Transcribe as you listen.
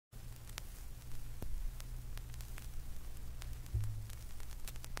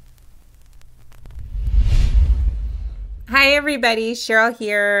Hi everybody, Cheryl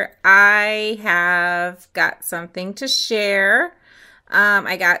here. I have got something to share.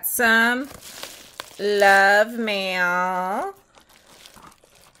 I got some love mail.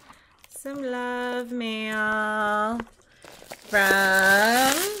 Some love mail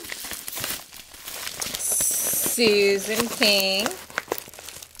from Susan King.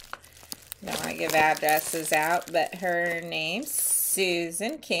 Don't want to give addresses out, but her name's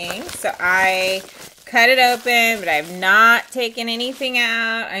Susan King. So I cut it open, but I've not taken anything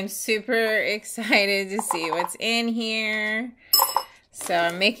out. I'm super excited to see what's in here. So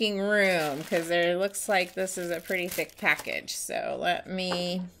I'm making room because there looks like this is a pretty thick package. So let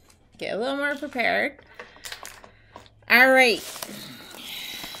me get a little more prepared. All right.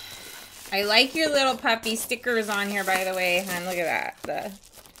 I like your little puppy stickers on here, by the way, hon. Look at that. The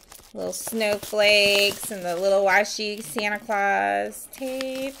little snowflakes and the little washi Santa Claus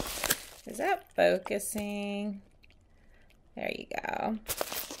tape. Is that focusing? There you go.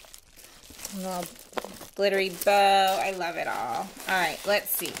 A little glittery bow. I love it all. All right,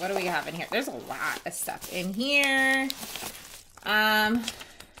 let's see. What do we have in here? There's a lot of stuff in here. Oh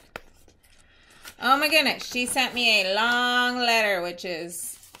my goodness. She sent me a long letter, which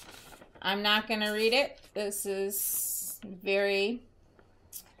is, I'm not going to read it. This is very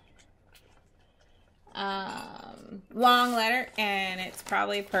long letter, and it's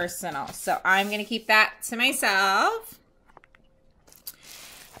probably personal, so I'm gonna keep that to myself.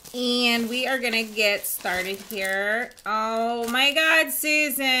 And we are gonna get started here. Oh my God,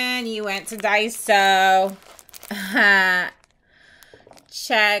 Susan, you went to Daiso.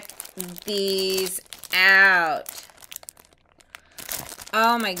 Check these out.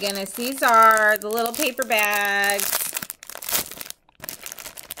 Oh my goodness, these are the little paper bags.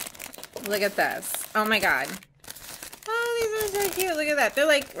 Look at this. Oh my God. Oh, these are so cute. Look at that. They're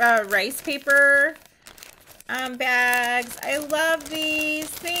like rice paper bags. I love these.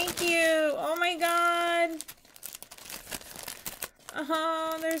 Thank you. Oh my God.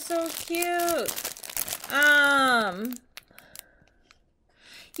 Oh, they're so cute.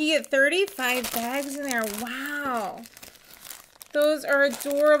 You get 35 bags in there. Wow. Those are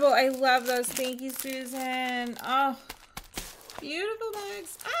adorable. I love those. Thank you, Susan. Oh, beautiful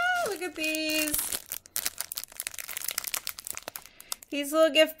bags. Oh, look at these. These little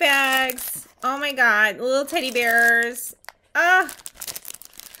gift bags. Oh my God. Little teddy bears. Ah.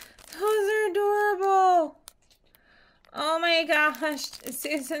 Those are adorable. Oh my gosh.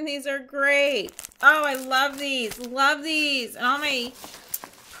 Susan, these are great. Oh, I love these. Love these. Oh my.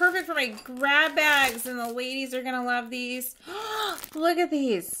 Perfect for my grab bags. And the ladies are going to love these. Look at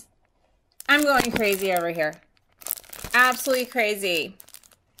these. I'm going crazy over here. Absolutely crazy.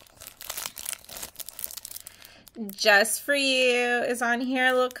 Just for you is on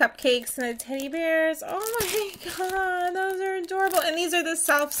here. Little cupcakes and the teddy bears. Oh my God, those are adorable. And these are the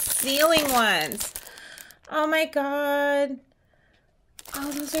self-sealing ones. Oh my God.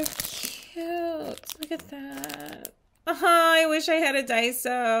 Oh, those are cute. Look at that. Oh, I wish I had a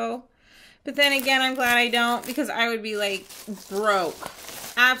Daiso. But then again, I'm glad I don't, because I would be like broke.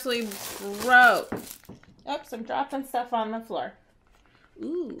 Absolutely broke. Oops, I'm dropping stuff on the floor.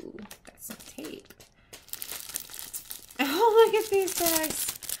 Ooh, got some tape. Oh, look at these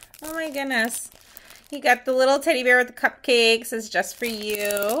bags. Oh my goodness. You got the little teddy bear with the cupcakes. It's just for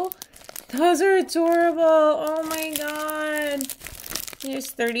you. Those are adorable. Oh my God.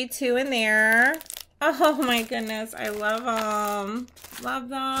 There's 32 in there. Oh my goodness. I love them. Love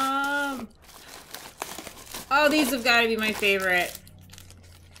them. Oh, these have got to be my favorite.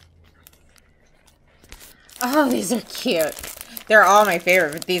 Oh, these are cute. They're all my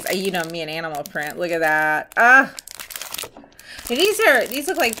favorite, but these, you know me and animal print. Look at that. Ah. These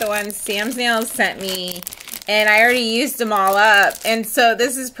look like the ones Sam's Nails sent me, and I already used them all up. And so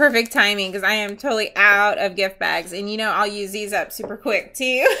this is perfect timing because I am totally out of gift bags. And you know, I'll use these up super quick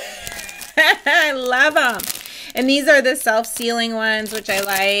too. I love them. And these are the self-sealing ones, which I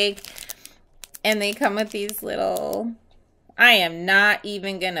like. And they come with these little... I am not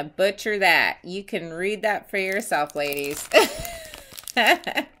even going to butcher that. You can read that for yourself, ladies.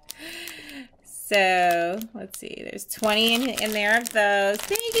 So, let's see. There's 20 in there of those.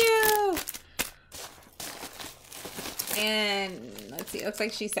 Thank you. And, let's see. It looks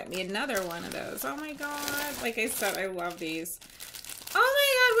like she sent me another one of those. Oh, my God. Like I said, I love these. Oh, my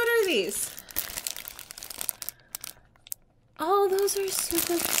God. What are these? Oh, those are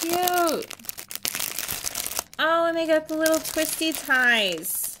super cute. Oh, and they got the little twisty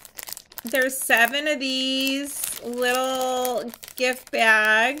ties. There's 7 of these little gift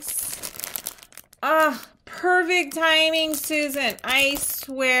bags. Oh, Perfect timing, Susan. I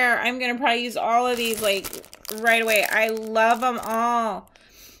swear I'm going to probably use all of these like right away. I love them all.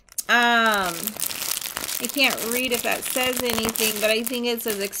 I can't read if that says anything, but I think it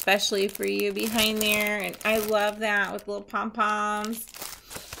says especially for you behind there. And I love that with little pom-poms.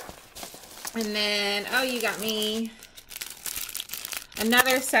 And then, oh, you got me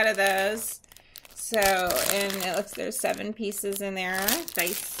another set of those. So, and it looks, there's 7 pieces in there.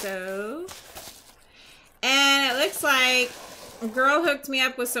 Daiso. And it looks like a girl hooked me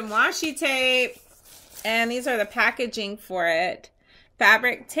up with some washi tape. And these are the packaging for it.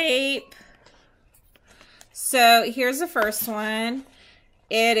 Fabric tape. So here's the first one.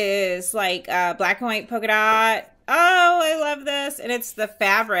 It is like black and white polka dot. Oh, I love this. And it's the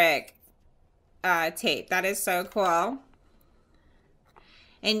fabric tape. That is so cool.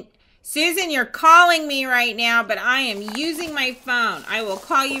 And Susan, you're calling me right now, but I am using my phone. I will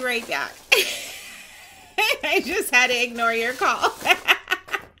call you right back. I just had to ignore your call.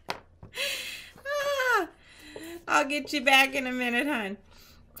 I'll get you back in a minute, hon.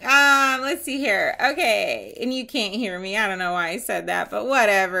 Let's see here. Okay, and you can't hear me. I don't know why I said that, but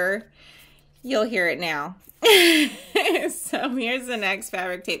whatever. You'll hear it now. So here's the next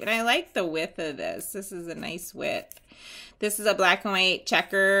fabric tape, and I like the width of this. This is a nice width. This is a black and white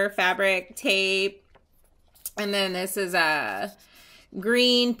checker fabric tape, and then this is a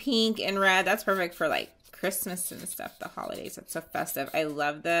green, pink, and red. That's perfect for like Christmas and stuff, the holidays. It's so festive. I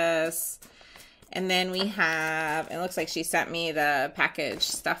love this. And then we have, it looks like she sent me the package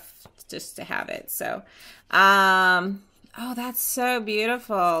stuff just to have it. So, oh, that's so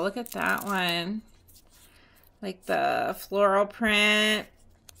beautiful. Look at that one. Like the floral print.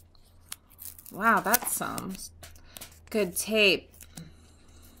 Wow, that's some good tape.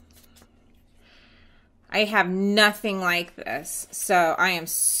 I have nothing like this. So I am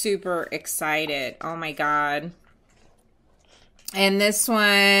super excited. Oh my God. And this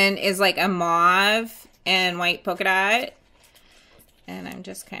one is like a mauve and white polka dot. And I'm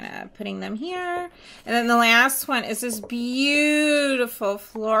just kind of putting them here. And then the last one is this beautiful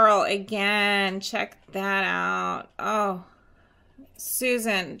floral again. Check that out. Oh,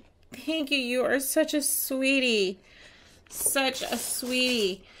 Susan, thank you. You are such a sweetie. Such a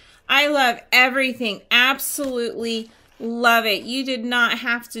sweetie. I love everything. Absolutely love it. You did not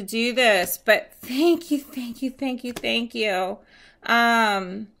have to do this, but thank you, thank you, thank you, thank you.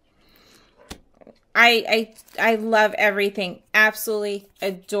 I love everything. Absolutely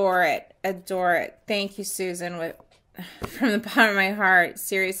adore it. Adore it. Thank you, Susan, from the bottom of my heart.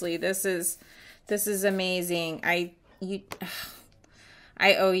 Seriously, this is amazing. I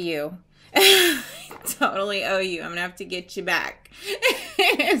owe you. I totally owe you. I'm gonna have to get you back.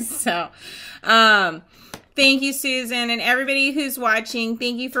 So, thank you, Susan, and everybody who's watching.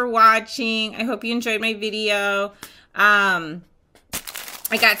 Thank you for watching. I hope you enjoyed my video.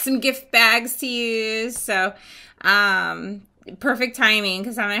 I got some gift bags to use, so perfect timing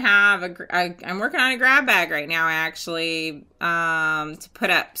because I'm gonna have I'm working on a grab bag right now, actually, to put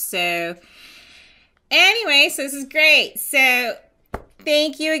up. So anyway, so this is great. So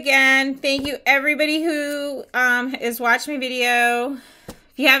thank you again. Thank you everybody who is watching my video.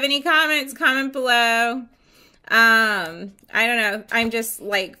 If you have any comments, comment below. I don't know. I'm just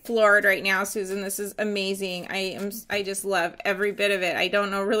like floored right now, Susan. This is amazing. I just love every bit of it. I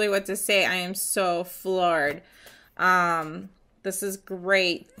don't know really what to say. I am so floored. This is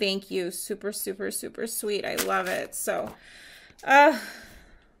great. Thank you. Super, super, super sweet. I love it. So, well,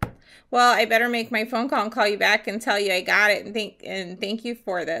 I better make my phone call and call you back and tell you I got it and thank you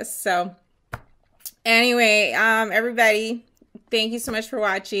for this. So anyway, everybody, thank you so much for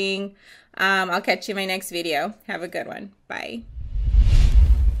watching. I'll catch you in my next video. Have a good one. Bye.